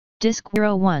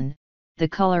Discworld 1, The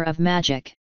Color of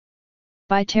Magic.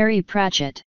 By Terry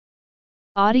Pratchett.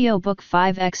 Audiobook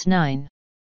 5x9.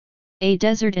 A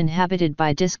desert inhabited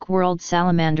by Discworld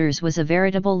salamanders was a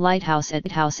veritable lighthouse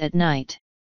at night.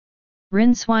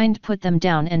 Rincewind put them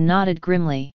down and nodded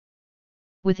grimly.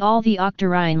 With all the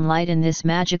octarine light in this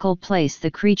magical place, the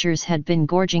creatures had been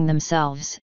gorging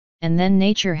themselves, and then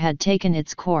nature had taken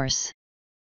its course.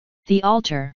 The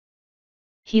altar.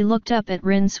 He looked up at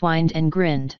Rincewind and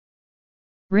grinned.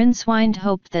 Rincewind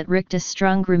hoped that Rictus'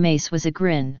 strung grimace was a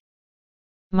grin.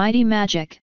 Mighty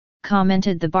magic,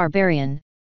 commented the barbarian,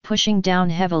 pushing down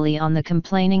heavily on the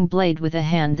complaining blade with a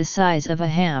hand the size of a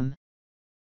ham.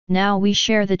 Now we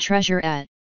share the treasure at.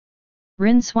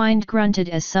 Rincewind grunted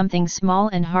as something small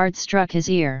and hard struck his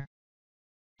ear.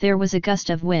 There was a gust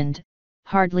of wind,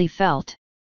 hardly felt.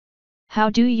 How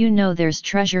do you know there's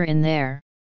treasure in there?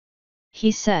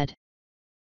 He said.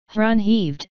 Hrun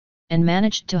heaved, and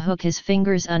managed to hook his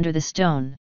fingers under the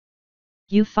stone.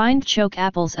 You find choke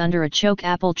apples under a choke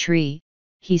apple tree,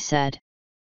 he said.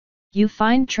 You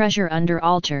find treasure under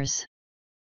altars.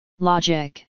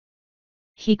 Logic.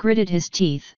 He gritted his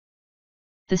teeth.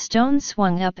 The stone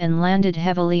swung up and landed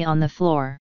heavily on the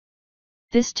floor.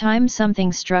 This time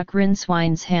something struck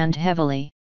Rincewind's hand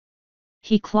heavily.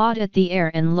 He clawed at the air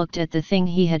and looked at the thing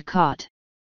he had caught.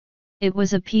 It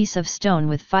was a piece of stone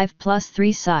with 5 +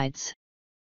 3 sides.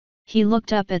 He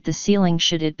looked up at the ceiling.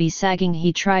 Should it be sagging?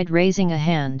 He tried raising a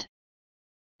hand.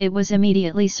 It was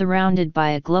immediately surrounded by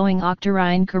a glowing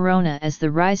octarine corona as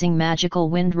the rising magical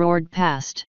wind roared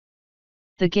past.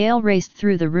 The gale raced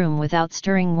through the room without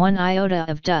stirring one iota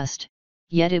of dust,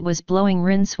 yet it was blowing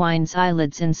Rincewind's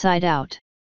eyelids inside out.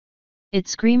 It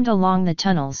screamed along the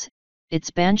tunnels,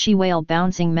 its banshee wail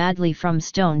bouncing madly from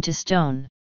stone to stone.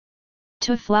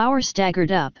 Flower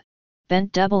staggered up,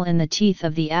 bent double in the teeth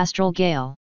of the astral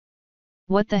gale.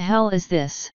 What the hell is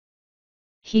this?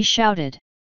 He shouted.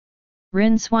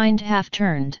 Rincewind half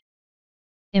turned.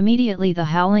 Immediately the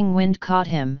howling wind caught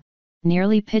him,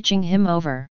 nearly pitching him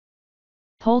over.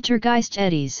 Poltergeist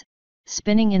eddies,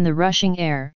 spinning in the rushing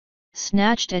air,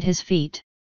 snatched at his feet.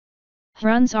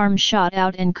 Hrun's arm shot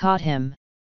out and caught him.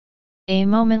 A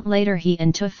moment later he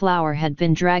and Flower had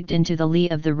been dragged into the lee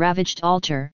of the ravaged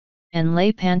altar, and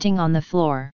lay panting on the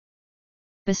floor.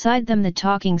 Beside them the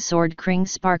talking sword Kring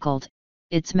sparkled,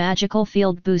 its magical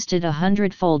field boosted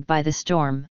 100-fold by the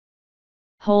storm.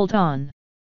 Hold on!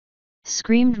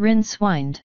 Screamed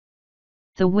Rincewind.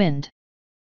 The wind!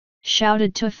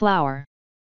 Shouted Flower.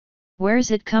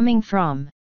 Where's it coming from?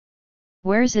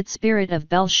 Where's it? Spirit of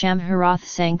Bel-Shamharoth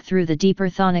sank through the deeper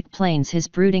chthonic planes. His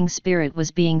brooding spirit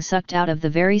was being sucked out of the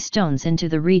very stones into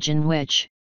the region which,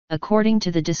 according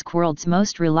to the Discworld's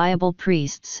most reliable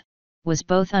priests, was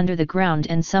both under the ground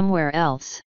and somewhere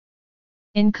else.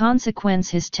 In consequence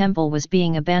his temple was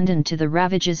being abandoned to the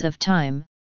ravages of time,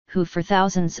 who for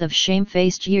thousands of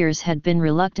shamefaced years had been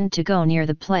reluctant to go near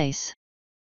the place.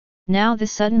 Now the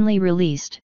suddenly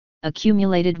released,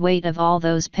 accumulated weight of all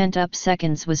those pent-up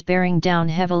seconds was bearing down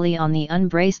heavily on the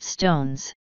unbraced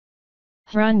stones.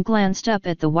 Hrun glanced up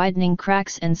at the widening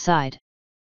cracks and sighed.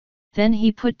 Then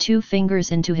he put 2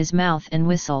 fingers into his mouth and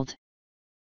whistled.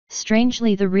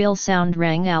 Strangely the real sound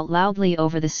rang out loudly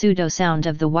over the pseudo-sound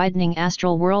of the widening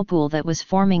astral whirlpool that was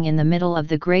forming in the middle of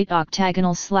the great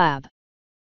octagonal slab.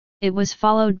 It was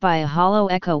followed by a hollow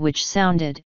echo which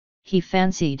sounded, he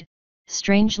fancied,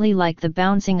 strangely like the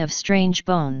bouncing of strange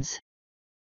bones.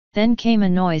 Then came a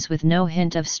noise with no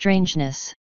hint of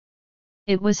strangeness.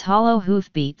 It was hollow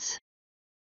hoofbeats.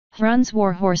 Hrun's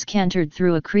warhorse cantered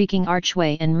through a creaking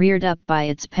archway and reared up by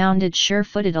its pounded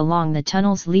sure-footed along the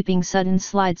tunnels, leaping sudden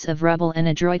slides of rubble and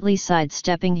adroitly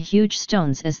sidestepping huge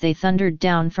stones as they thundered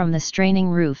down from the straining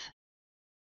roof.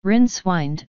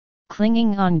 Rincewind,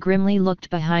 clinging on grimly, looked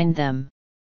behind them.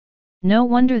 No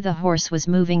wonder the horse was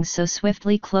moving so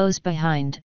swiftly. Close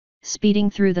behind, speeding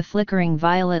through the flickering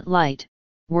violet light,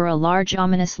 were a large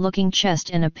ominous-looking chest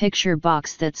and a picture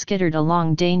box that skittered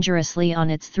along dangerously on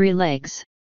its 3 legs.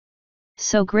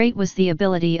 So great was the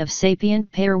ability of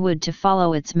sapient Pearwood to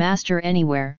follow its master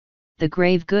anywhere, the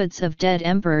grave goods of dead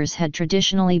emperors had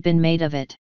traditionally been made of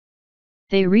it.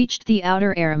 They reached the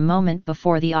outer air a moment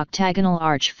before the octagonal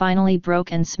arch finally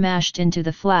broke and smashed into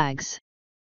the flags.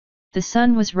 The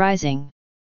sun was rising.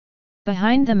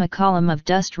 Behind them a column of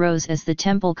dust rose as the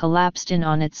temple collapsed in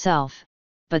on itself,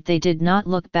 but they did not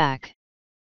look back.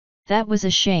 That was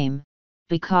a shame,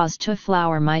 because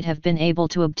Flower might have been able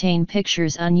to obtain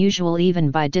pictures unusual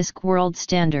even by Discworld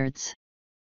standards.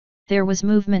 There was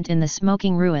movement in the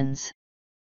smoking ruins.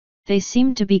 They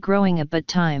seemed to be growing a but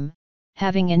time,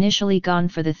 having initially gone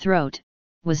for the throat,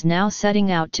 was now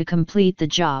setting out to complete the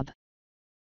job.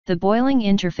 The boiling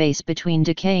interface between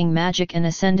decaying magic and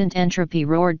ascendant entropy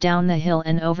roared down the hill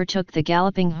and overtook the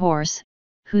galloping horse,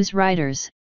 whose riders,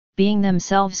 being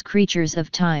themselves creatures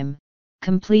of time,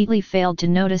 completely failed to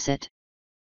notice it.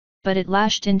 But it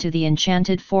lashed into the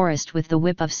enchanted forest with the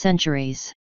whip of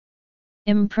centuries.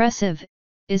 "Impressive,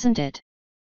 isn't it?"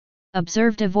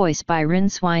 observed a voice by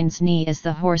Rincewine's knee as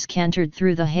the horse cantered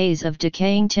through the haze of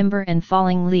decaying timber and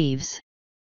falling leaves.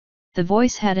 The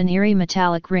voice had an eerie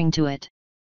metallic ring to it.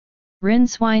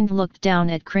 Rincewine looked down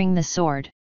at Kring the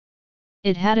sword.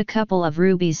 It had a couple of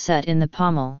rubies set in the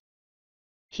pommel.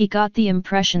 He got the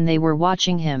impression they were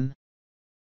watching him.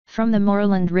 From the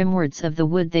moorland rimwards of the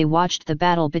wood they watched the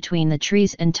battle between the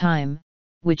trees and time,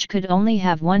 which could only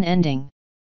have one ending.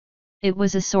 It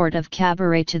was a sort of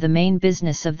cabaret to the main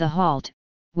business of the halt,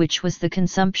 which was the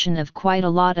consumption of quite a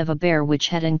lot of a bear which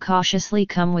had incautiously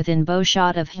come within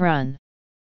bowshot of Hrun.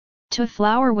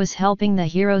 Flower was helping the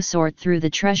hero sort through the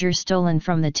treasure stolen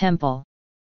from the temple.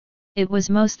 It was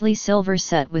mostly silver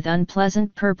set with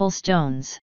unpleasant purple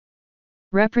stones.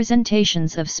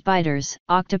 Representations of spiders,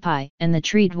 octopi, and the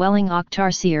tree-dwelling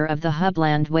octarsier of the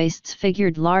hubland wastes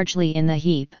figured largely in the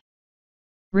heap.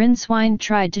 Rincewine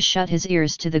tried to shut his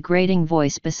ears to the grating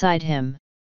voice beside him.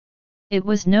 It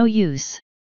was no use.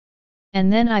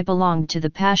 "And then I belonged to the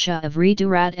Pasha of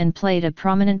Redurat and played a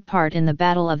prominent part in the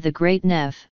Battle of the Great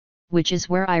Nef, which is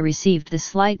where I received the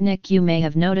slight nick you may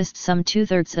have noticed some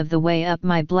 2/3 of the way up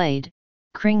my blade,"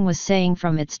 Kring was saying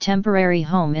from its temporary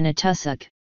home in a tussock.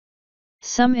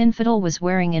 "Some infidel was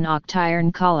wearing an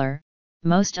octiron collar,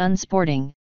 most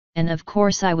unsporting, and of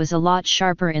course I was a lot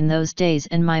sharper in those days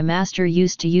and my master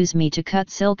used to use me to cut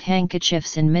silk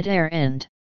handkerchiefs in mid-air and—"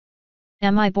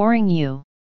 "Am I boring you?"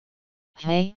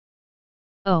 "Hey?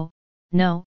 Oh,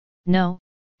 no,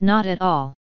 not at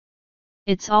all.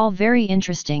 It's all very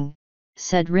interesting,"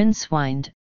 said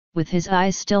Rincewine, with his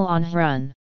eyes still on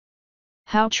Hrun.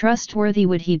 How trustworthy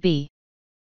would he be?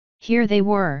 Here they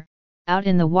were, out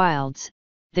in the wilds,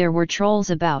 there were trolls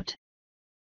about.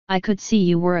 "I could see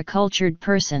you were a cultured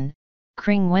person,"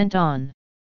 Kring went on.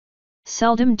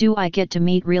 "Seldom do I get to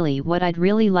meet really what I'd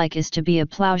really like is to be a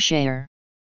plowshare.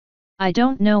 I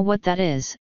don't know what that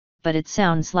is, but it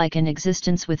sounds like an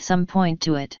existence with some point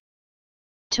to it."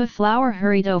 Flower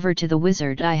hurried over to the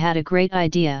wizard. "I had a great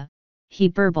idea," he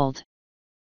burbled.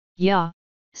 "Yeah,"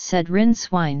 said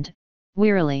Rincewine,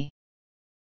 wearily.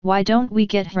 "Why don't we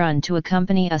get Hrun to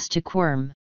accompany us to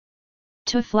Quirm?"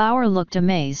 Flower looked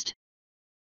amazed.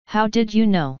 "How did you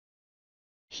know?"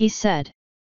 he said.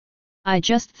 "I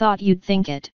just thought you'd think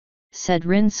it," said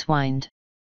Rincewine.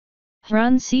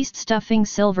 Hrun ceased stuffing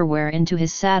silverware into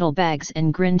his saddlebags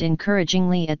and grinned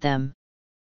encouragingly at them.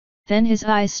 Then his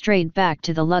eyes strayed back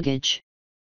to the luggage.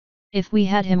 "If we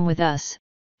had him with us,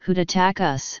 who'd attack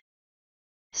us?"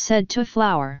 said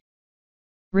Flower.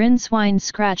 Rincewine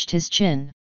scratched his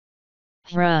chin.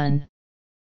 "Hrun,"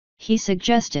 he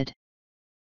suggested.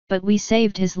 "But we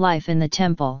saved his life in the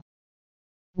temple."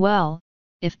 "Well,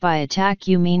 if by attack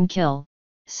you mean kill,"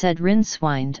 said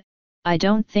Rincewine, "I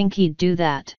don't think he'd do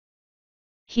that.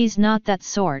 He's not that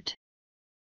sort.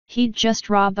 He'd just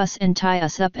rob us and tie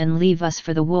us up and leave us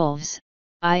for the wolves,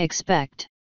 I expect."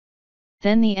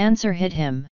 Then the answer hit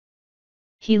him.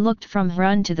 He looked from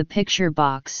Hrun to the picture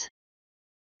box.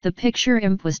 The picture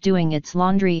imp was doing its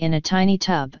laundry in a tiny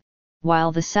tub,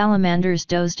 while the salamanders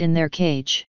dozed in their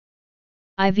cage.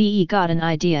 "I've got an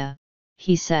idea,"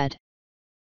 he said.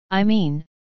 "I mean,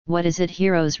 what is it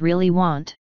heroes really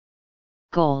want?"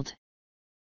 "Gold,"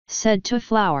 said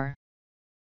Flower.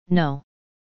 "No.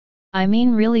 I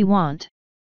mean really want."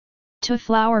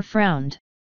 Flower frowned.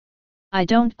 "I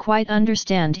don't quite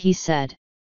understand," he said.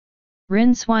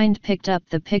 Rincewine picked up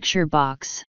the picture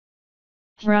box.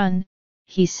 "Hrun,"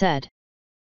 he said.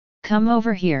 "Come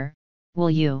over here,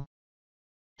 will you?"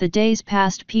 The days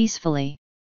passed peacefully.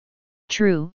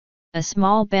 True, a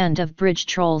small band of bridge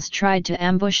trolls tried to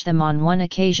ambush them on one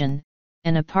occasion,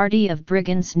 and a party of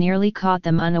brigands nearly caught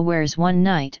them unawares one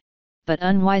night, but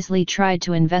unwisely tried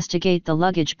to investigate the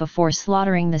luggage before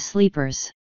slaughtering the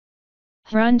sleepers.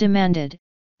 Hrun demanded,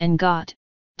 and got,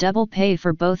 double pay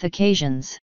for both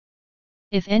occasions.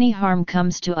 "If any harm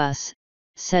comes to us,"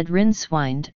 said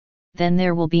Rincewine, "then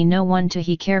there will be no one to."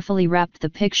 He carefully wrapped the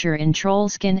picture in troll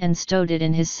skin and stowed it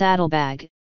in his saddlebag,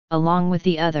 along with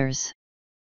the others.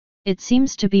 "It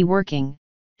seems to be working,"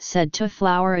 said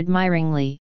Flower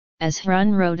admiringly, as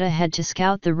Hrun rode ahead to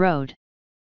scout the road.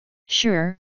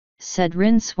 "Sure," said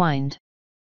Rincewine.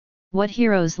 "What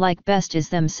heroes like best is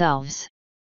themselves.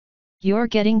 You're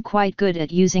getting quite good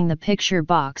at using the picture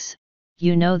box,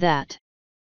 you know that."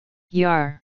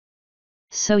 "Yar!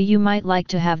 So you might like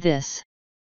to have this.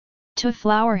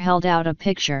 Flower held out a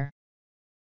picture.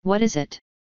 What is it?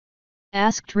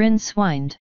 Asked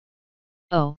Rincewind.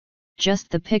 Oh, just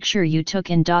the picture you took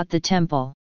in the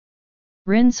temple.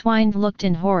 Rincewind looked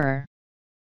in horror.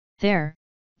 There,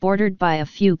 bordered by a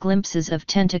few glimpses of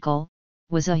tentacle,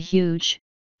 was a huge,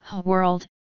 whorled,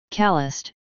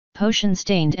 calloused,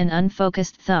 potion-stained and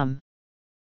unfocused thumb.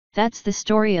 That's the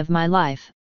story of my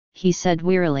life, he said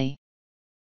wearily.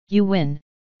 You win,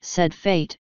 said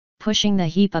Fate, pushing the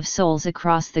heap of souls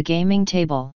across the gaming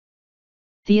table.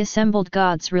 The assembled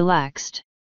gods relaxed.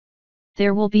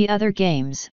 There will be other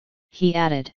games, he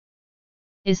added.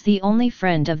 Is the only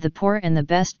friend of the poor and the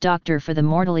best doctor for the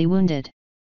mortally wounded.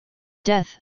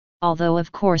 Death, although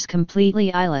of course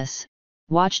completely eyeless,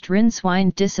 watched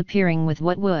Rincewind disappearing with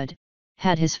what would,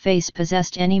 had his face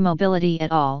possessed any mobility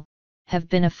at all, have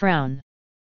been a frown.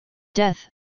 Death,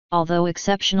 although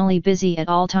exceptionally busy at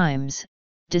all times,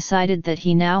 decided that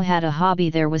he now had a hobby.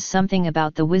 There was something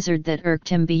about the wizard that irked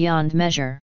him beyond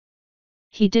measure.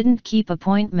 He didn't keep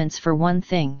appointments for one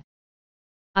thing.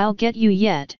 I'll get you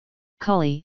yet,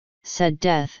 Cully, said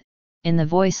Death, in the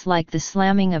voice like the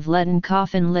slamming of leaden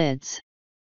coffin lids.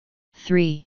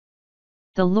 3.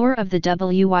 The lure of the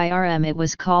WIRM. It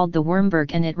was called the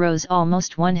Wormberg and it rose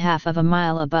almost 1/2 of a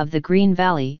mile above the Green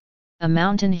Valley, a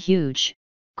mountain huge,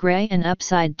 grey and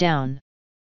upside down.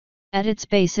 At its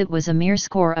base it was a mere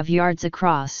score of yards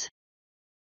across.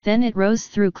 Then it rose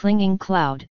through clinging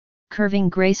cloud, curving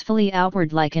gracefully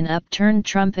outward like an upturned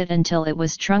trumpet until it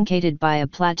was truncated by a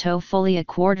plateau fully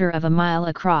 1/4 of a mile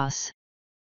across.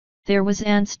 There was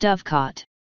Ant's dovecot.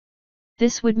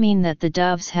 This would mean that the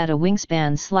doves had a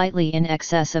wingspan slightly in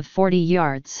excess of 40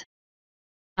 yards.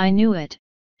 I knew it,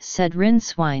 said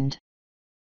Rincewind.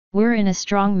 We're in a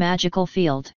strong magical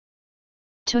field.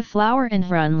 Flower and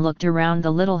Hrun looked around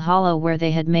the little hollow where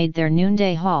they had made their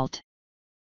noonday halt.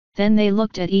 Then they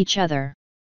looked at each other.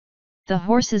 The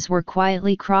horses were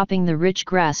quietly cropping the rich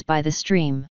grass by the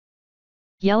stream.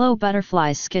 Yellow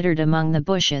butterflies skittered among the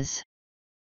bushes.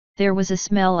 There was a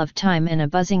smell of thyme and a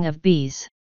buzzing of bees.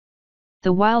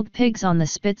 The wild pigs on the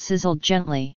spit sizzled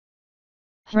gently.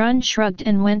 Hrun shrugged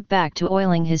and went back to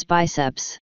oiling his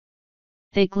biceps.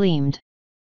 They gleamed.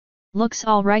 Looks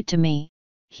all right to me,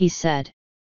 he said.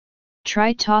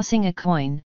 Try tossing a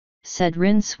coin, said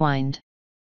Rincewind.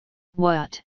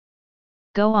 What?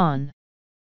 Go on.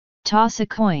 Toss a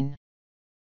coin.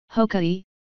 Hokai,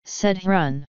 said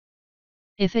Hrun.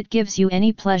 If it gives you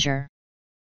any pleasure.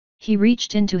 He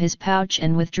reached into his pouch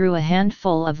and withdrew a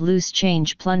handful of loose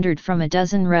change plundered from a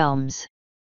dozen realms.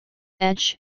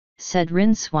 Etch, said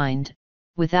Rincewind,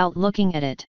 without looking at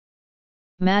it.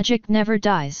 Magic never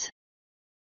dies.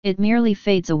 It merely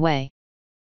fades away.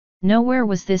 Nowhere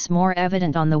was this more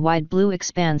evident on the wide blue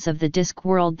expanse of the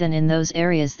Discworld than in those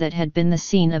areas that had been the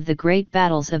scene of the great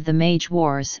battles of the Mage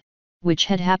Wars, which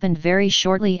had happened very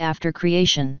shortly after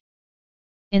creation.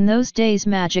 In those days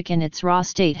magic in its raw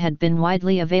state had been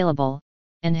widely available,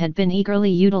 and had been eagerly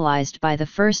utilized by the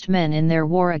first men in their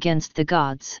war against the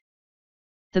gods.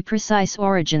 The precise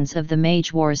origins of the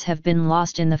Mage Wars have been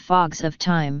lost in the fogs of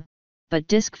time, but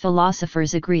Disc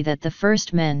philosophers agree that the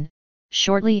first men,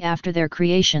 shortly after their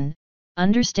creation,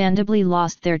 understandably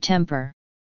lost their temper.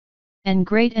 And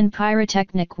great and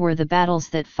pyrotechnic were the battles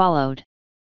that followed.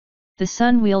 The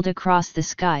sun wheeled across the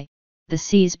sky, the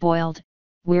seas boiled,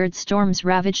 weird storms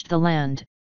ravaged the land,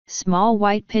 small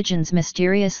white pigeons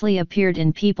mysteriously appeared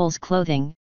in people's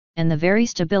clothing, and the very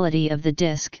stability of the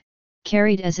disc,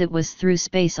 carried as it was through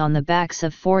space on the backs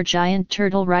of 4 giant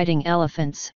turtle-riding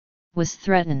elephants, was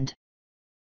threatened.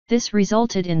 This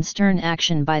resulted in stern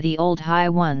action by the Old High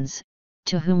Ones,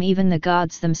 to whom even the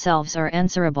gods themselves are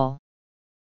answerable.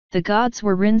 The gods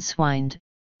were Rincewind,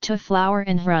 Flower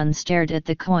and Hrun stared at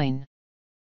the coin.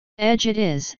 Edge it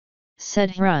is,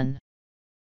 said Hrun.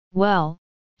 Well,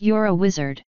 you're a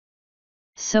wizard.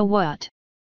 So what?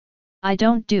 I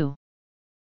don't do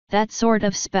that sort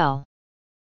of spell.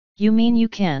 You mean you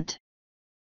can't?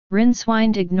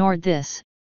 Rincewind ignored this,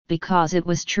 because it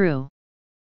was true.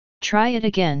 Try it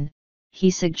again,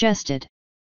 he suggested.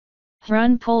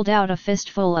 Hrun pulled out a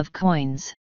fistful of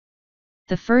coins.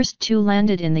 The first 2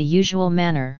 landed in the usual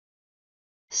manner.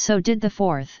 So did the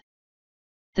 4th.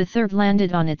 The 3rd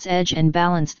landed on its edge and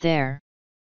balanced there.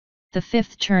 The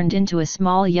 5th turned into a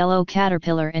small yellow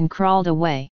caterpillar and crawled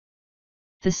away.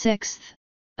 The 6th,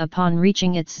 upon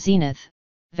reaching its zenith,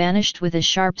 vanished with a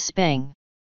sharp spang.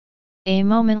 A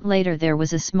moment later there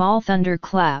was a small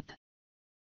thunderclap.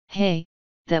 Hey,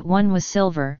 that one was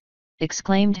silver,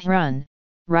 exclaimed Hrun,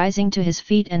 rising to his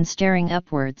feet and staring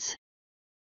upwards.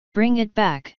 Bring it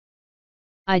back.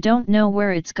 I don't know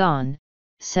where it's gone,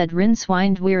 said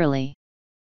Rincewind wearily.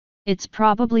 It's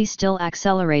probably still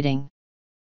accelerating.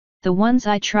 The ones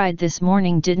I tried this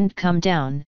morning didn't come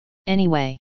down,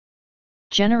 anyway.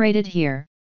 Generated here,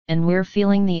 and we're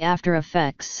feeling the after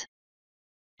effects.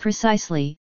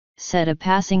 Precisely, said a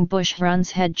passing bush.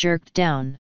 Run's head jerked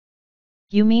down.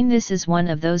 You mean this is one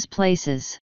of those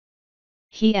places?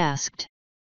 He asked.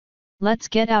 Let's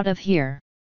get out of here.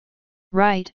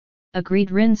 Right, agreed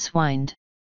Rincewind.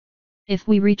 If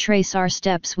we retrace our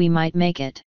steps we might make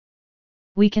it.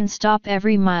 We can stop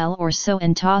every mile or so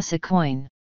and toss a coin.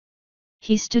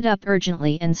 He stood up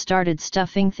urgently and started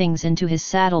stuffing things into his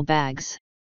saddlebags.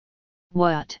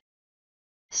 What?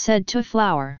 Said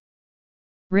Twoflower.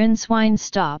 Rincewind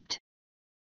stopped.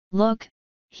 Look,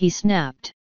 he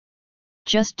snapped.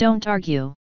 Just don't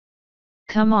argue.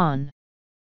 Come on.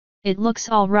 It looks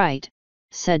all right,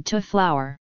 said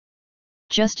Twoflower.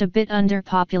 Just a bit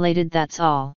underpopulated, that's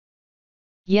all.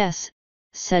 Yes,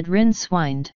 said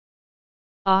Rincewind.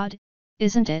 Odd,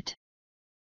 isn't it?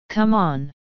 Come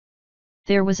on.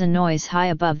 There was a noise high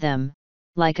above them,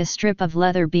 like a strip of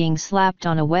leather being slapped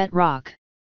on a wet rock.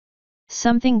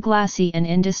 Something glassy and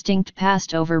indistinct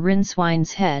passed over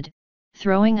Rincewind's head.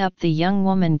 Throwing up, the young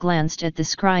woman glanced at the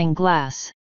scrying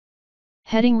glass.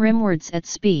 Heading rimwards at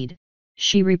speed,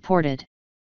 she reported.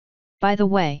 By the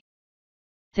way,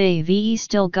 they've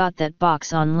still got that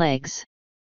box on legs.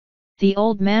 The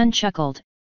old man chuckled,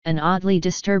 an oddly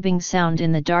disturbing sound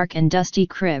in the dark and dusty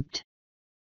crypt.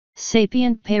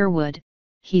 Sapient pearwood,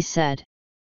 he said.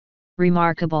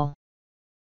 Remarkable.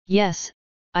 Yes,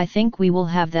 I think we will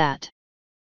have that.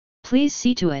 Please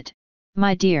see to it,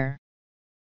 my dear.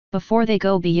 Before they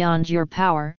go beyond your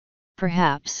power,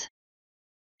 perhaps.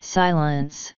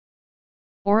 Silence.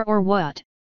 Or what,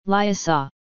 Lysa?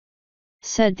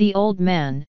 Said the old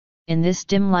man. In this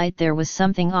dim light there was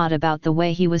something odd about the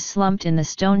way he was slumped in the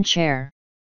stone chair.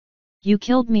 You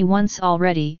killed me once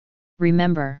already,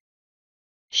 remember?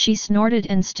 She snorted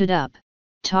and stood up,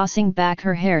 tossing back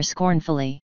her hair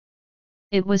scornfully.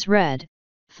 It was red,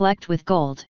 flecked with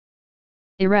gold.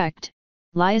 Erect,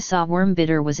 Lysa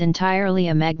Wormbitter was entirely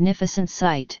a magnificent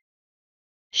sight.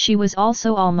 She was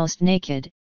also almost naked,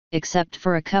 except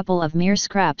for a couple of mere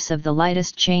scraps of the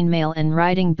lightest chainmail and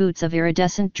riding boots of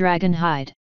iridescent dragon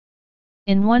hide.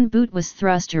 In one boot was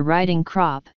thrust her riding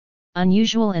crop,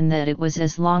 unusual in that it was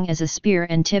as long as a spear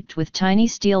and tipped with tiny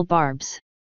steel barbs.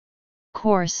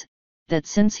 Course, that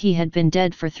since he had been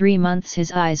dead for 3 months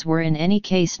his eyes were in any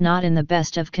case not in the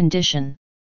best of condition.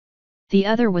 The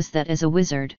other was that as a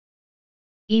wizard,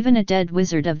 even a dead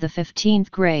wizard of the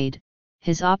 15th grade,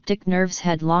 his optic nerves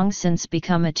had long since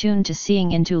become attuned to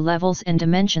seeing into levels and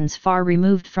dimensions far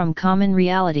removed from common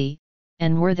reality,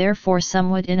 and were therefore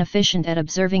somewhat inefficient at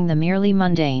observing the merely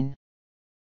mundane.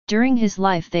 During his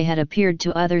life they had appeared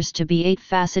to others to be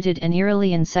 8-faceted and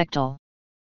eerily insectal.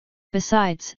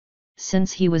 Besides,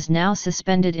 since he was now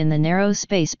suspended in the narrow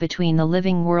space between the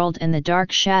living world and the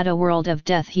dark shadow world of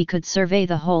death, he could survey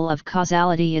the whole of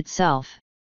causality itself.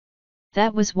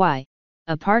 That was why,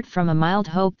 apart from a mild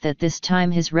hope that this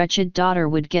time his wretched daughter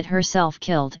would get herself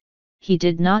killed, he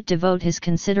did not devote his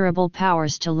considerable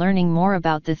powers to learning more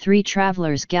about the 3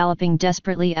 travelers galloping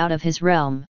desperately out of his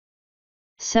realm.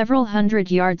 Several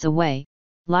hundred yards away,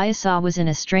 Lysa was in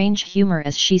a strange humor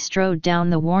as she strode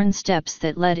down the worn steps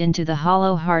that led into the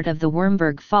hollow heart of the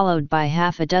Wormburg, followed by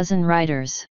half a dozen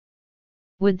riders.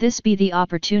 Would this be the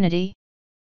opportunity?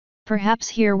 Perhaps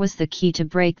here was the key to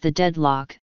break the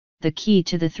deadlock, the key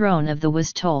to the throne of the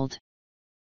was told.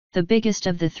 The biggest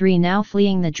of the 3 now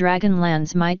fleeing the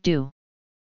Dragonlands might do.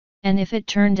 And if it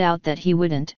turned out that he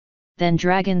wouldn't, then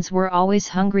dragons were always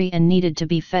hungry and needed to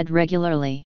be fed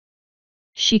regularly.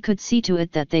 She could see to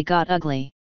it that they got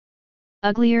ugly.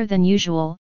 Uglier than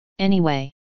usual,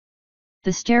 anyway.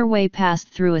 The stairway passed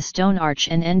through a stone arch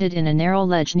and ended in a narrow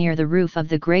ledge near the roof of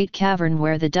the great cavern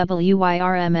where the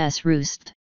Wyrms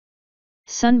roost.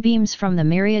 Sunbeams from the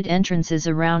myriad entrances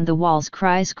around the walls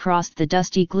criss-crossed the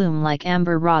dusty gloom like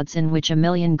amber rods in which a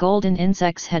million golden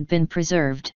insects had been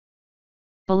preserved.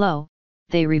 Below,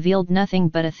 they revealed nothing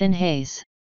but a thin haze.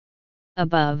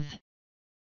 Above,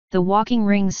 the walking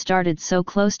rings started so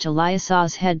close to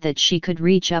Lysa's head that she could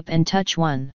reach up and touch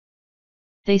one.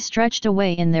 They stretched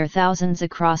away in their thousands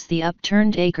across the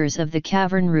upturned acres of the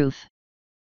cavern roof.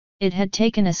 It had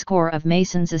taken a score of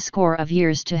masons a score of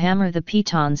years to hammer the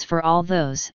pitons for all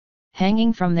those,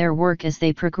 hanging from their work as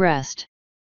they progressed.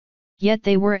 Yet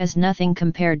they were as nothing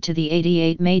compared to the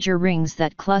 88 major rings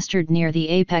that clustered near the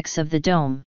apex of the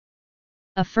dome.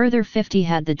 A further 50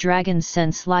 had the dragons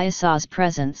sense Lysa's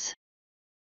presence.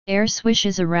 Air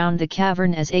swishes around the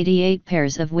cavern as 88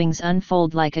 pairs of wings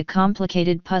unfold like a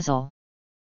complicated puzzle.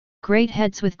 Great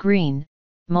heads with green,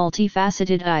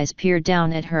 multifaceted eyes peered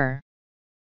down at her.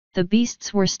 The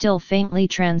beasts were still faintly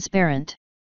transparent.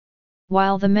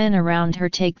 While the men around her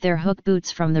take their hook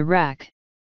boots from the rack.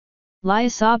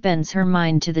 Lysa bends her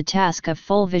mind to the task of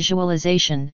full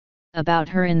visualization. About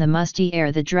her in the musty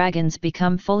air the dragons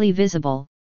become fully visible,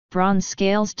 bronze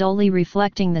scales dully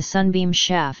reflecting the sunbeam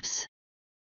shafts.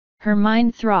 Her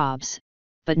mind throbs,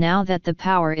 but now that the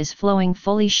power is flowing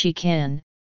fully she can,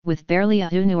 with barely a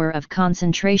unur of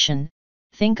concentration,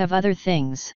 think of other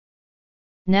things.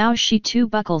 Now she too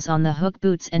buckles on the hook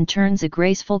boots and turns a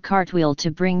graceful cartwheel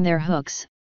to bring their hooks,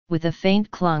 with a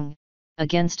faint clung,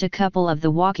 against a couple of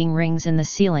the walking rings in the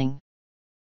ceiling.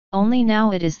 Only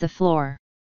now it is the floor.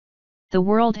 The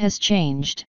world has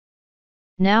changed.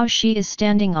 Now she is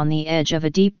standing on the edge of a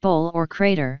deep bowl or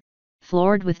crater,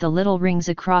 floored with the little rings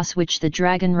across which the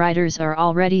dragon riders are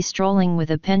already strolling with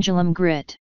a pendulum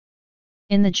grit.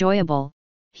 In the Joyable,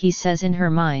 he says in her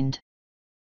mind.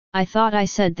 I thought I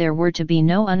said there were to be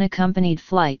no unaccompanied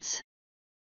flights.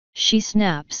 She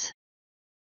snaps.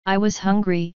 I was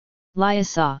hungry,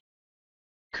 Lysa.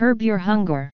 Curb your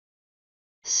hunger.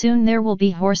 Soon there will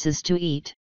be horses to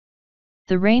eat.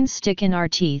 The reins stick in our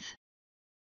teeth.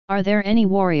 Are there any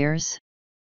warriors?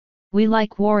 We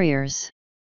like warriors.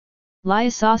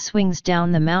 Lysa swings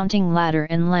down the mounting ladder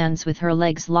and lands with her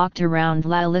legs locked around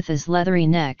Lilitha's leathery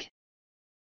neck.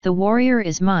 The warrior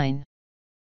is mine.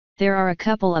 There are a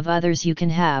couple of others you can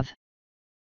have.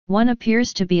 One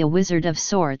appears to be a wizard of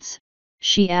sorts,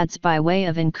 she adds by way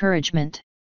of encouragement.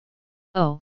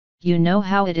 Oh, you know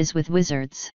how it is with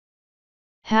wizards.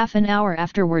 Half an hour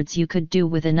afterwards you could do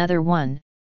with another one,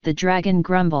 the dragon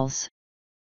grumbles.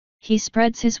 He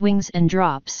spreads his wings and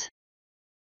drops.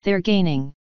 They're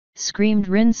gaining, screamed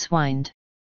Rincewind.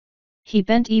 He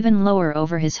bent even lower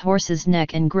over his horse's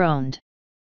neck and groaned.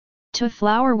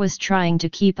 Flower was trying to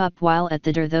keep up while at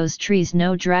the door those trees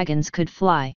no dragons could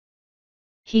fly.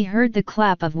 He heard the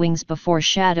clap of wings before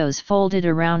shadows folded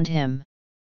around him.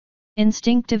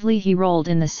 Instinctively he rolled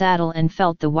in the saddle and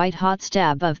felt the white-hot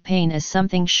stab of pain as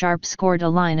something sharp scored a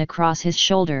line across his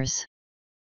shoulders.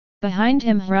 Behind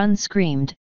him Hrun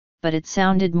screamed, but it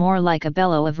sounded more like a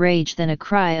bellow of rage than a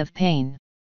cry of pain.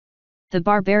 The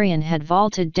barbarian had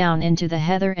vaulted down into the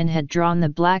heather and had drawn the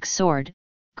black sword,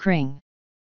 Kring.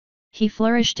 He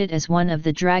flourished it as one of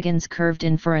the dragons curved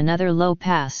in for another low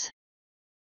pass.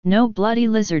 No bloody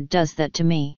lizard does that to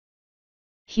me.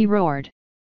 He roared.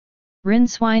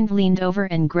 Rincewind leaned over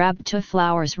and grabbed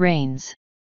Flower's reins.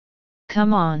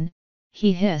 Come on,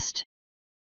 he hissed.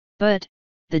 But,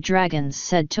 the dragons,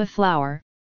 said Flower,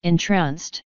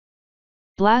 entranced.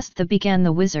 Blast began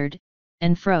the wizard,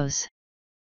 and froze.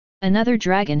 Another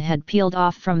dragon had peeled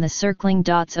off from the circling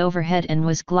dots overhead and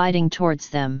was gliding towards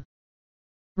them.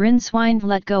 Rincewind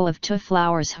let go of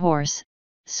Flower's horse,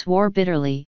 swore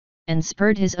bitterly, and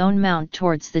spurred his own mount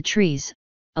towards the trees,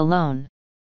 alone.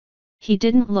 He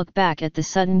didn't look back at the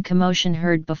sudden commotion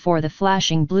heard before the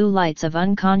flashing blue lights of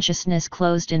unconsciousness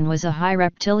closed in was a high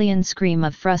reptilian scream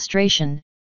of frustration,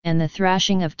 and the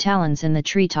thrashing of talons in the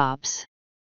treetops.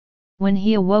 When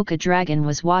he awoke a dragon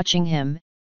was watching him,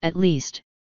 at least,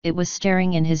 it was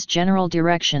staring in his general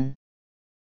direction.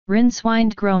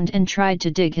 Rincewind groaned and tried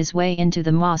to dig his way into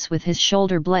the moss with his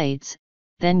shoulder blades,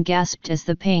 then gasped as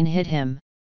the pain hit him.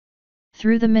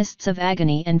 Through the mists of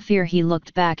agony and fear he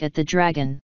looked back at the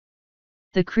dragon.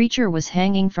 The creature was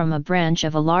hanging from a branch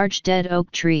of a large dead oak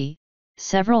tree,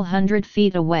 several hundred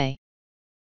feet away.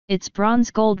 Its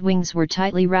bronze gold wings were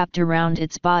tightly wrapped around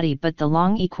its body, but the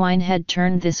long equine head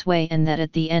turned this way and that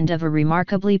at the end of a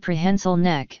remarkably prehensile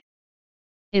neck.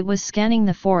 It was scanning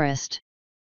the forest.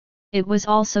 It was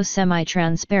also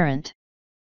semi-transparent.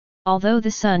 Although the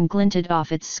sun glinted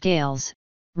off its scales,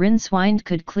 Rincewind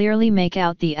could clearly make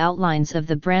out the outlines of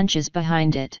the branches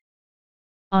behind it.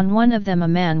 On one of them a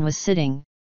man was sitting,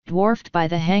 dwarfed by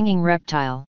the hanging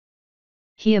reptile.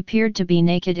 He appeared to be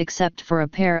naked except for a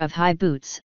pair of high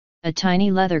boots, a tiny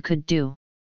leather could do.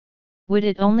 Would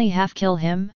it only half kill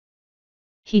him?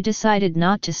 He decided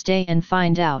not to stay and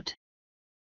find out.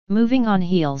 Moving on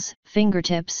heels,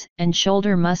 fingertips, and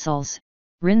shoulder muscles,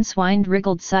 Rincewind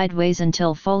wriggled sideways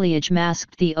until foliage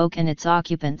masked the oak and its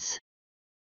occupants.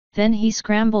 Then he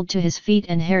scrambled to his feet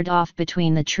and haired off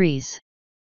between the trees.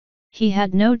 He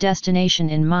had no destination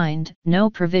in mind, no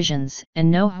provisions, and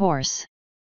no horse.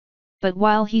 But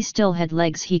while he still had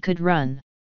legs he could run.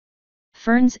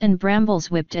 Ferns and brambles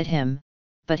whipped at him,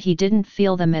 but he didn't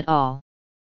feel them at all.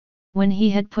 When he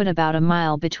had put about a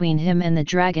mile between him and the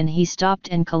dragon he stopped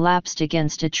and collapsed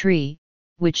against a tree,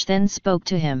 which then spoke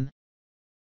to him.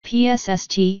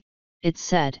 "PSST," it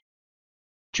said.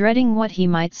 Dreading what he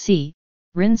might see,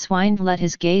 Rincewind let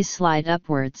his gaze slide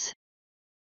upwards.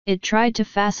 It tried to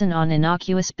fasten on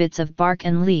innocuous bits of bark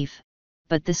and leaf,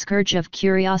 but the scourge of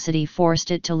curiosity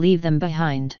forced it to leave them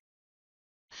behind.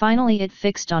 Finally it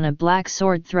fixed on a black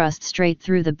sword thrust straight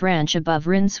through the branch above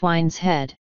Rincewind's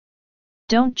head.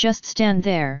 "Don't just stand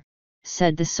there,"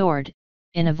 said the sword,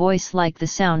 in a voice like the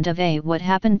sound of "What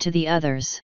happened to the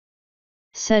others?"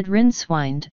 said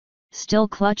Rincewind, still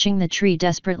clutching the tree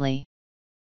desperately.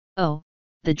 "Oh,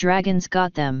 the dragons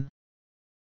got them.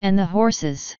 And the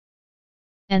horses.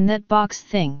 And that box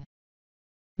thing.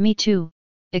 Me too,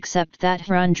 except that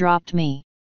Hrun dropped me.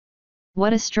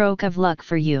 What a stroke of luck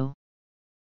for you."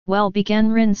 "Well," began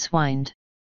Rincewind.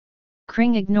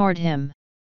 Kring ignored him.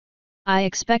 "I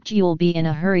expect you'll be in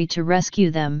a hurry to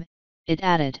rescue them," it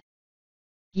added.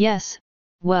 "Yes,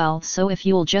 well, so if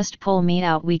you'll just pull me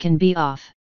out we can be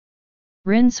off."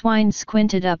 Rincewind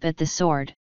squinted up at the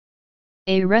sword.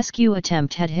 A rescue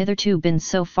attempt had hitherto been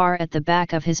so far at the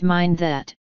back of his mind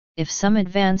that, if some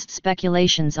advanced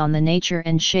speculations on the nature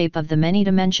and shape of the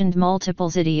many-dimensioned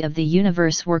multiplicity of the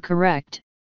universe were correct,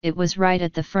 it was right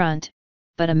at the front,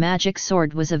 but a magic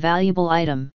sword was a valuable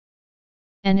item.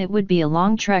 And it would be a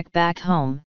long trek back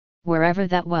home, wherever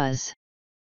that was.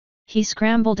 He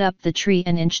scrambled up the tree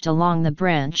and inched along the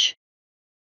branch.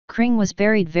 Kring was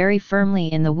buried very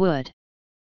firmly in the wood.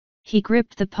 He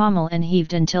gripped the pommel and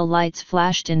heaved until lights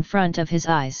flashed in front of his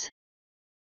eyes.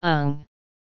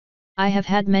 I have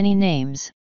had many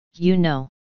names, you know."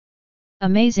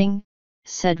 "Amazing,"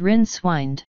 said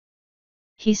Rincewind.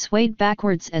 He swayed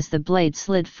backwards as the blade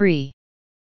slid free.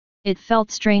 It felt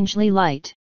strangely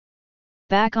light.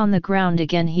 Back on the ground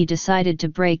again he decided to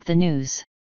break the news.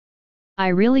 "I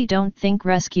really don't think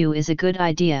rescue is a good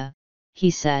idea,"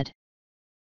 he said.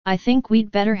 "I think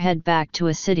we'd better head back to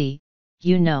a city,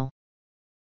 you know.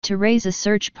 To raise a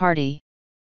search party."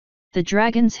 "The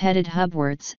dragons headed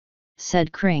hubwards,"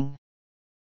 said Kring.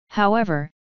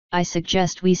 "However, I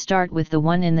suggest we start with the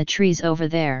one in the trees over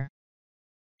there."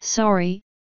 "Sorry,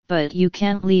 but you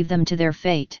can't leave them to their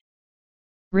fate."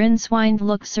 Rincewind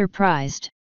looked surprised.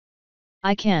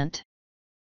 "I can't,"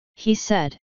 he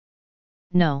said.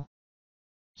 "No.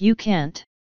 You can't.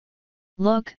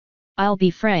 Look, I'll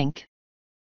be frank.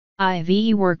 I've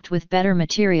worked with better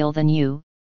material than you,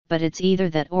 but it's either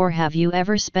that or have you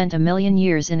ever spent 1,000,000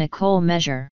 years in a coal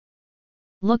measure?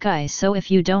 Look, so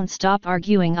if you don't stop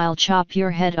arguing I'll chop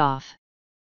your head off."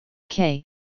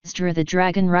 Zdra the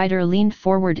dragon rider leaned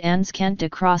forward and scanned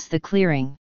across the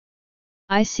clearing.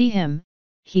 "I see him,"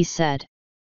 he said.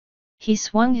 He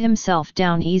swung himself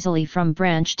down easily from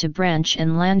branch to branch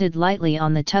and landed lightly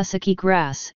on the tussocky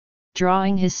grass,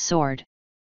 drawing his sword.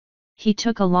 He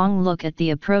took a long look at the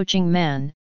approaching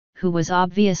man, who was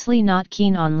obviously not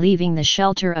keen on leaving the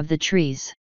shelter of the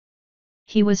trees.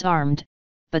 He was armed,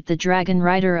 but the dragon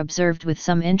rider observed with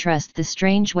some interest the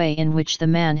strange way in which the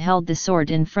man held the sword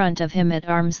in front of him at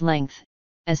arm's length,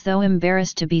 as though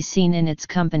embarrassed to be seen in its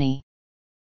company.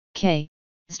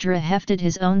 Zdra hefted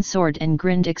his own sword and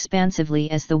grinned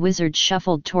expansively as the wizard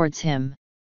shuffled towards him.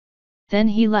 Then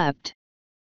he leapt.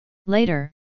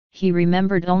 Later, he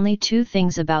remembered only 2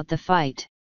 things about the fight.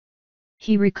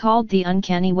 He recalled the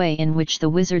uncanny way in which the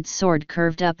wizard's sword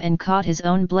curved up and caught his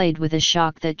own blade with a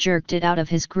shock that jerked it out of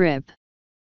his grip.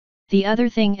 The other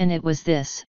thing, and it was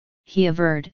this, he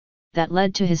averred, that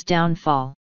led to his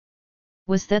downfall,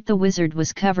 was that the wizard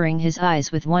was covering his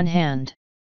eyes with one hand.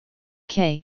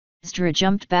 Zdra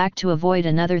jumped back to avoid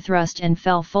another thrust and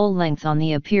fell full length on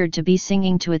the appeared to be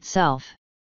singing to itself.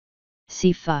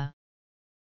 "Sifa!"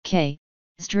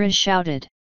 Zdra shouted.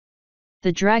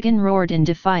 The dragon roared in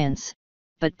defiance,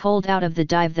 but pulled out of the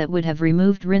dive that would have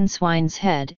removed Rincewind's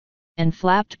head, and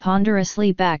flapped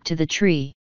ponderously back to the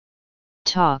tree.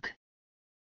 "Talk!"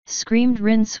 screamed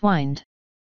Rincewind.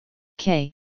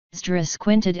 Zdra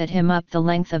squinted at him up the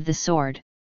length of the sword.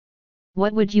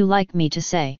 "What would you like me to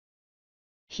say?"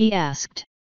 he asked.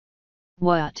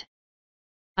 "What?"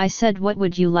 I said, "what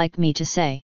would you like me to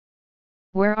say?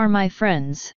 Where are my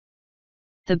friends?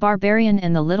 The barbarian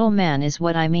and the little man is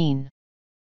what I mean.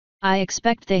 I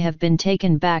expect they have been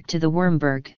taken back to the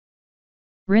Wormburg."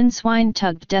 Rincewind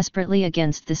tugged desperately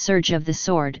against the surge of the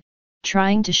sword,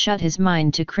 trying to shut his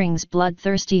mind to Kring's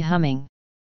bloodthirsty humming.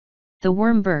 "The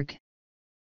Wormburg?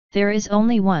 There is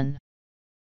only one.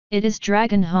 It is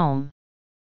Dragonholm.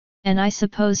 And I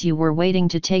suppose you were waiting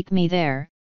to take me there,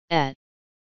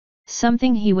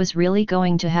 Something he was really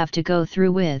going to have to go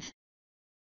through with.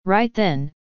 "Right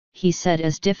then," he said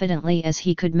as diffidently as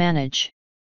he could manage.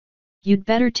 "You'd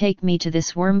better take me to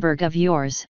this Wormburg of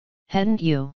yours, hadn't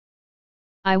you?"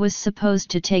 "I was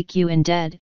supposed to take you in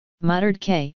dead," muttered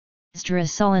Zdra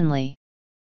sullenly.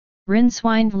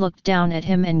 Rincewind looked down at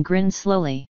him and grinned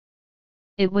slowly.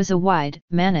 It was a wide,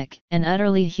 manic, and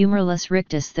utterly humorless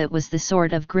rictus that was the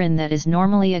sort of grin that is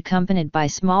normally accompanied by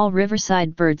small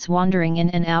riverside birds wandering in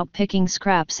and out picking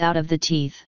scraps out of the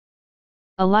teeth.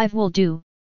 "Alive will do,"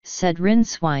 said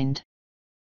Rincewind.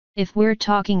 "If we're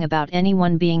talking about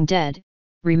anyone being dead,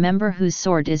 remember whose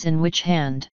sword is in which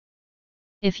hand.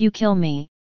 If you kill me,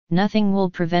 nothing will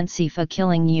prevent Sifa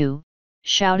killing you,"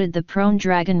 shouted the prone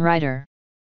dragon rider.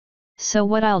 "So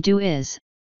what I'll do is,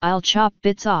 I'll chop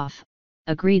bits off,"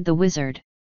 agreed the wizard.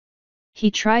 He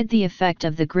tried the effect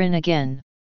of the grin again.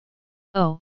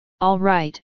 "Oh, all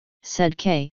right," said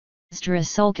Zdra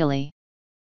sulkily.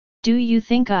 "Do you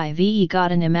think I've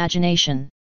got an imagination?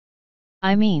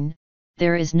 I mean,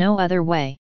 there is no other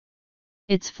way.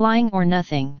 It's flying or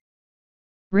nothing."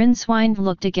 Rincewind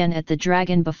looked again at the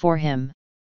dragon before him.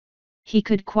 He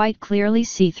could quite clearly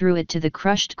see through it to the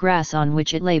crushed grass on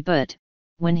which it lay, but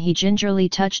when he gingerly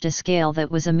touched a scale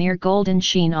that was a mere golden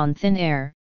sheen on thin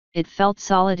air, it felt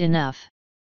solid enough.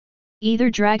 Either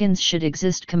dragons should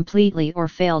exist completely or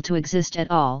fail to exist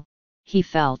at all, he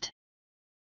felt.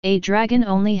 A dragon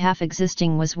only half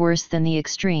existing was worse than the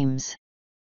extremes.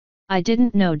 "I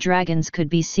didn't know dragons could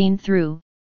be seen through,"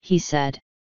 he said.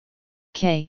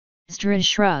 Zdra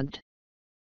shrugged.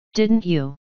 "Didn't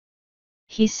you?"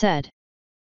 he said.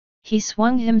 He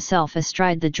swung himself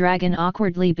astride the dragon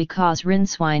awkwardly because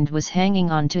Rincewind was hanging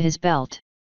on to his belt.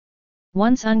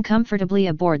 Once uncomfortably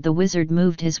aboard, the wizard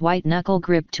moved his white knuckle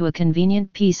grip to a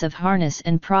convenient piece of harness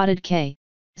and prodded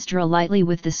Zdra lightly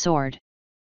with the sword.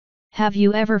 "Have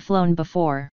you ever flown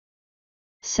before?"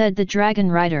 said the dragon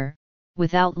rider,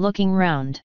 without looking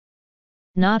round.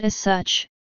 "Not as such,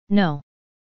 no.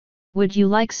 Would you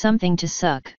like something to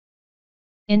suck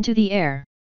into the air?"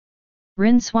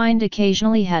 Rincewind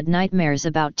occasionally had nightmares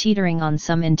about teetering on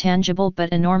some intangible but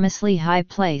enormously high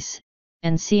place,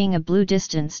 and seeing a blue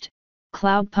distanced,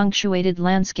 cloud-punctuated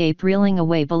landscape reeling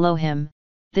away below him.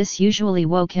 This usually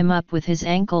woke him up with his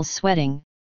ankles sweating.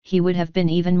 He would have been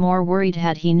even more worried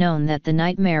had he known that the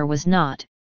nightmare was not,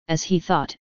 as he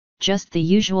thought, just the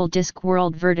usual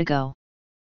Discworld vertigo.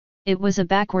 It was a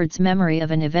backwards memory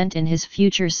of an event in his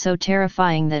future so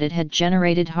terrifying that it had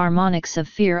generated harmonics of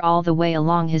fear all the way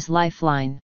along his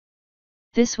lifeline.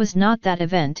 This was not that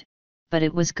event, but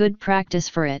it was good practice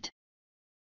for it.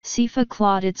 Sifa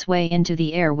clawed its way into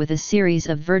the air with a series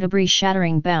of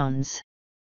vertebrae-shattering bounds.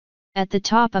 At the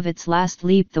top of its last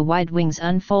leap, the wide wings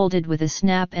unfolded with a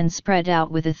snap and spread out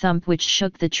with a thump which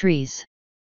shook the trees.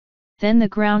 Then the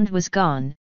ground was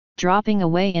gone, dropping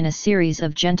away in a series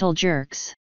of gentle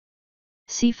jerks.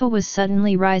 Sifa was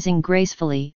suddenly rising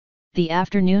gracefully, the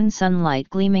afternoon sunlight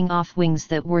gleaming off wings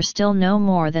that were still no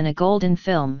more than a golden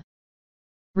film.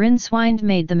 Rincewind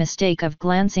made the mistake of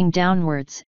glancing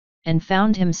downwards, and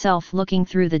found himself looking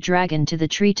through the dragon to the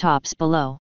treetops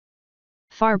below.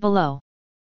 Far below.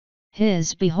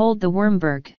 Behold the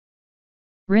Wormberg.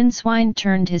 Rincewind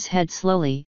turned his head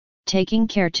slowly, taking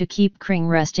care to keep Kring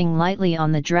resting lightly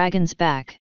on the dragon's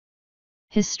back.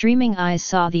 His streaming eyes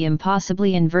saw the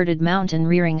impossibly inverted mountain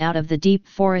rearing out of the deep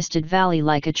forested valley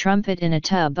like a trumpet in a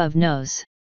tub of nose.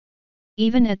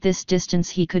 Even at this distance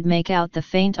he could make out the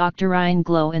faint octarine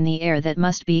glow in the air that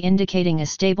must be indicating a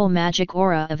stable magic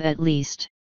aura of at least.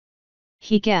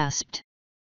 He gasped.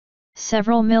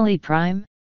 "Several milliprime?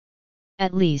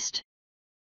 At least."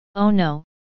 "Oh no,"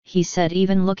 he said,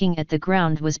 even looking at the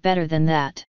ground was better than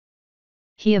that.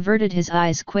 He averted his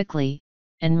eyes quickly,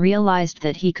 and realized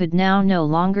that he could now no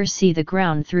longer see the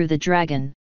ground through the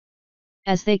dragon.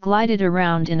 As they glided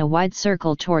around in a wide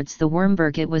circle towards the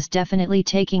Wormberg, it was definitely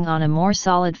taking on a more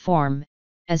solid form,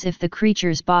 as if the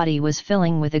creature's body was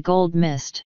filling with a gold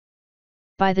mist.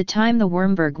 By the time the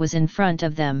Wormberg was in front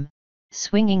of them,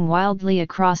 swinging wildly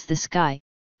across the sky,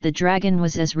 the dragon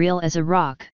was as real as a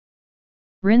rock.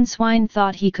 Rincewind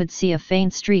thought he could see a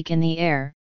faint streak in the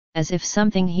air, as if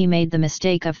something he made the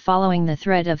mistake of following the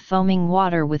thread of foaming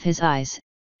water with his eyes,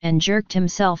 and jerked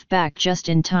himself back just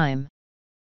in time.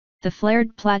 The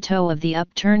flared plateau of the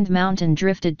upturned mountain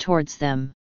drifted towards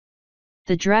them.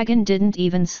 The dragon didn't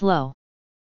even slow.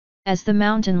 As the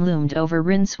mountain loomed over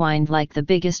Rincewind like the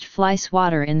biggest fly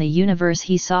swatter in the universe,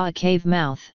 he saw a cave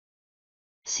mouth.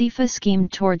 Sifa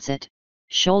schemed towards it,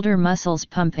 shoulder muscles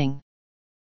pumping.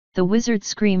 The wizard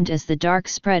screamed as the dark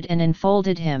spread and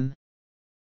enfolded him.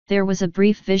 There was a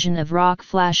brief vision of rock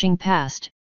flashing past,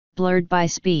 blurred by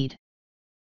speed.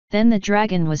 Then the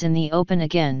dragon was in the open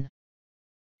again.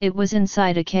 It was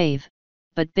inside a cave,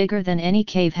 but bigger than any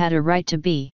cave had a right to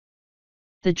be.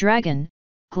 The dragon,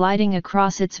 gliding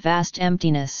across its vast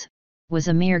emptiness, was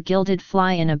a mere gilded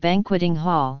fly in a banqueting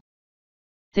hall.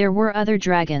 There were other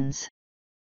dragons.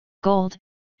 Gold,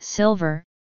 silver,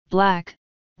 black,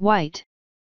 white.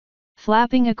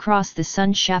 Flapping across the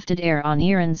sun-shafted air on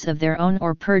errands of their own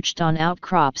or perched on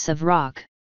outcrops of rock.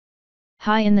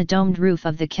 High in the domed roof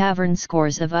of the cavern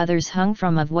scores of others hung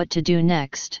from of what to do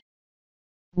next.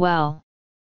 Well?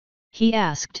 He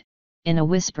asked, in a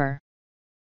whisper.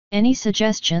 Any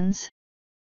suggestions?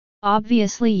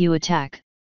 Obviously you attack,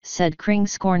 said Kring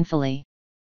scornfully.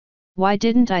 Why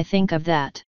didn't I think of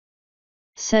that?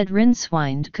 Said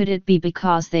Rincewind. Could it be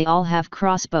because they all have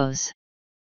crossbows?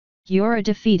 You're a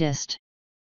defeatist.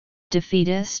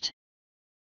 Defeatist?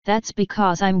 That's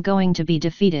because I'm going to be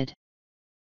defeated.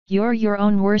 You're your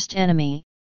own worst enemy,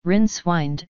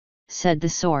 Rincewind, said the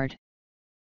sword.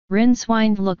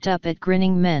 Rincewind looked up at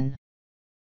grinning men.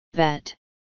 Bet.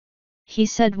 He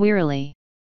said wearily.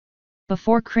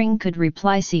 Before Kring could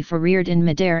reply, Sifa reared in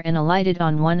midair and alighted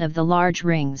on one of the large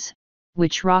rings,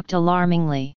 which rocked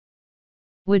alarmingly.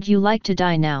 Would you like to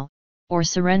die now, or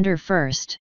surrender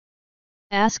first?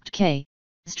 Asked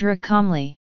Zdra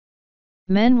calmly.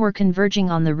 Men were converging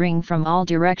on the ring from all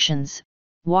directions,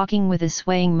 walking with a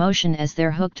swaying motion as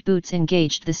their hooked boots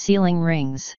engaged the ceiling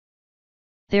rings.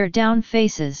 Their down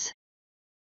faces.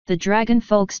 The dragon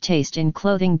folk's taste in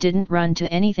clothing didn't run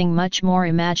to anything much more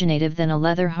imaginative than a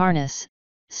leather harness,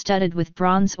 studded with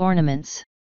bronze ornaments.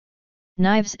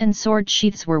 Knives and sword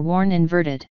sheaths were worn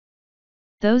inverted.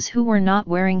 Those who were not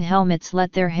wearing helmets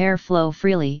let their hair flow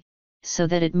freely, so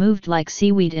that it moved like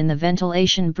seaweed in the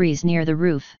ventilation breeze near the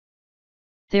roof.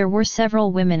 There were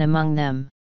several women among them.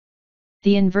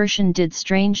 The inversion did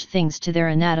strange things to their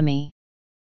anatomy.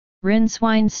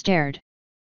 Rincewind stared.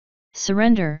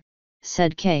 Surrender,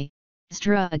 said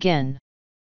Zdra again.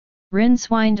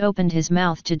 Rincewind opened his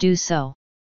mouth to do so.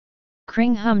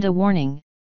 Kring hummed a warning,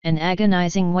 and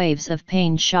agonizing waves of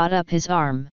pain shot up his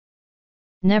arm.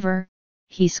 Never,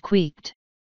 he squeaked.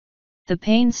 The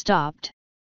pain stopped.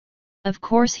 Of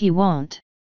course he won't.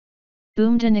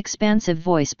 Boomed an expansive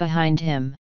voice behind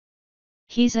him.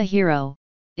 He's a hero,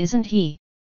 isn't he?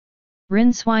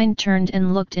 Rincewind turned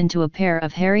and looked into a pair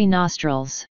of hairy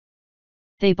nostrils.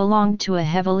 They belonged to a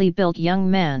heavily built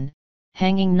young man,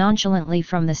 hanging nonchalantly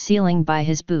from the ceiling by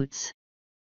his boots.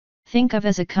 Think of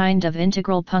as a kind of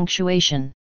integral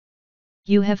punctuation.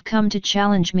 You have come to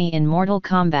challenge me in mortal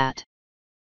combat.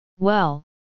 Well,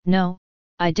 no,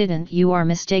 I didn't. You are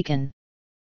mistaken.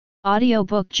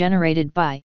 Audiobook generated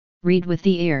by Read with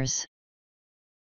the Ears.